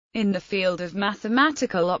In the field of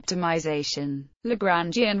mathematical optimization,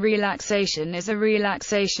 Lagrangian relaxation is a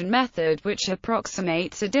relaxation method which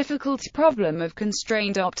approximates a difficult problem of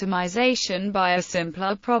constrained optimization by a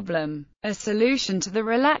simpler problem. A solution to the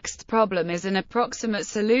relaxed problem is an approximate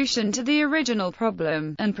solution to the original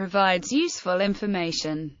problem, and provides useful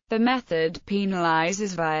information. The method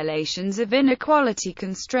penalizes violations of inequality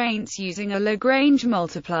constraints using a Lagrange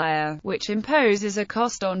multiplier, which imposes a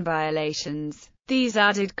cost on violations. These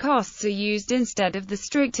added costs are used instead of the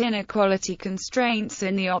strict inequality constraints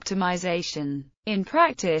in the optimization. In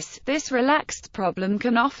practice, this relaxed problem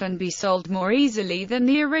can often be solved more easily than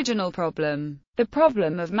the original problem. The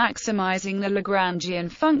problem of maximizing the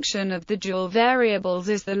Lagrangian function of the dual variables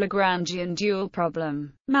is the Lagrangian dual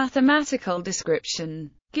problem. Mathematical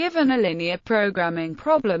description. Given a linear programming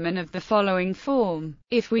problem in of the following form,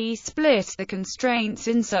 if we split the constraints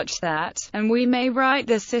in such that, and we may write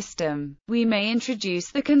the system, we may introduce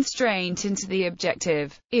the constraint into the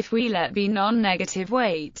objective. If we let be non-negative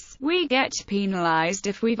weights, we get penalized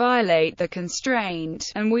if we violate the constraint,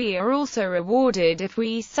 and we are also rewarded if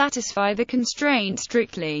we satisfy the constraint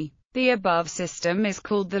strictly. The above system is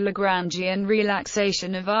called the Lagrangian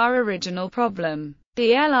relaxation of our original problem.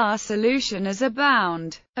 The LR solution as a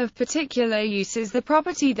bound. Of particular use is the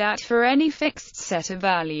property that for any fixed set of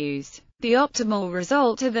values, the optimal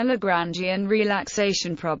result of the Lagrangian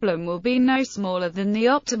relaxation problem will be no smaller than the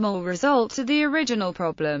optimal result of the original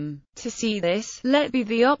problem. To see this, let be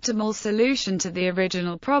the optimal solution to the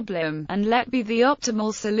original problem, and let be the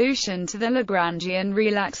optimal solution to the Lagrangian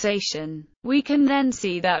relaxation. We can then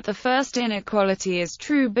see that the first inequality is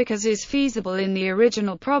true because is feasible in the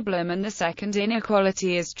original problem, and the second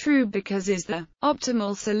inequality is true because is the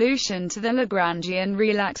optimal solution to the Lagrangian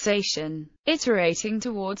relaxation, iterating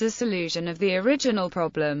towards a solution of the original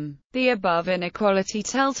problem. The above inequality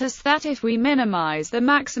tells us that if we minimize the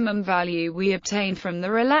maximum value we obtain from the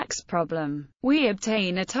relaxed problem, we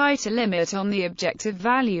obtain a tighter limit on the objective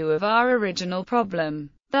value of our original problem.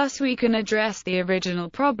 Thus we can address the original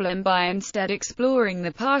problem by instead exploring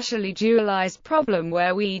the partially dualized problem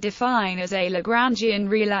where we define as a Lagrangian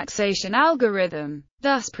relaxation algorithm.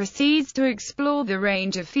 Thus proceeds to explore the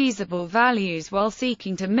range of feasible values while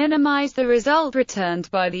seeking to minimize the result returned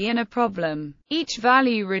by the inner problem. Each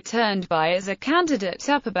value returned by is a candidate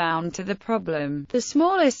upper bound to the problem, the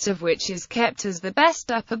smallest of which is kept as the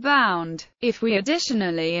best upper bound. If we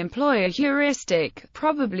additionally employ a heuristic,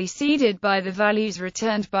 probably seeded by the values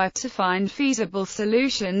returned by, to find feasible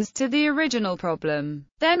solutions to the original problem,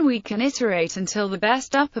 then we can iterate until the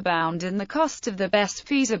best upper bound and the cost of the best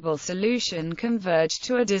feasible solution converge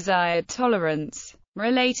to a desired tolerance.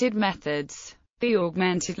 Related methods. The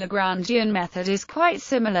augmented Lagrangian method is quite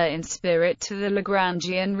similar in spirit to the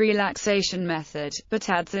Lagrangian relaxation method, but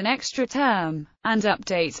adds an extra term, and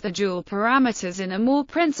updates the dual parameters in a more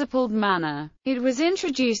principled manner. It was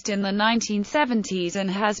introduced in the 1970s and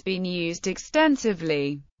has been used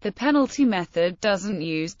extensively. The penalty method doesn't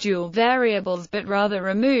use dual variables but rather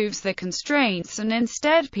removes the constraints and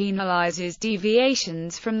instead penalizes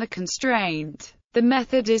deviations from the constraint. The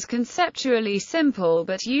method is conceptually simple,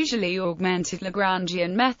 but usually augmented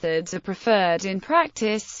Lagrangian methods are preferred in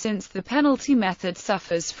practice since the penalty method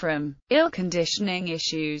suffers from ill-conditioning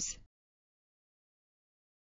issues.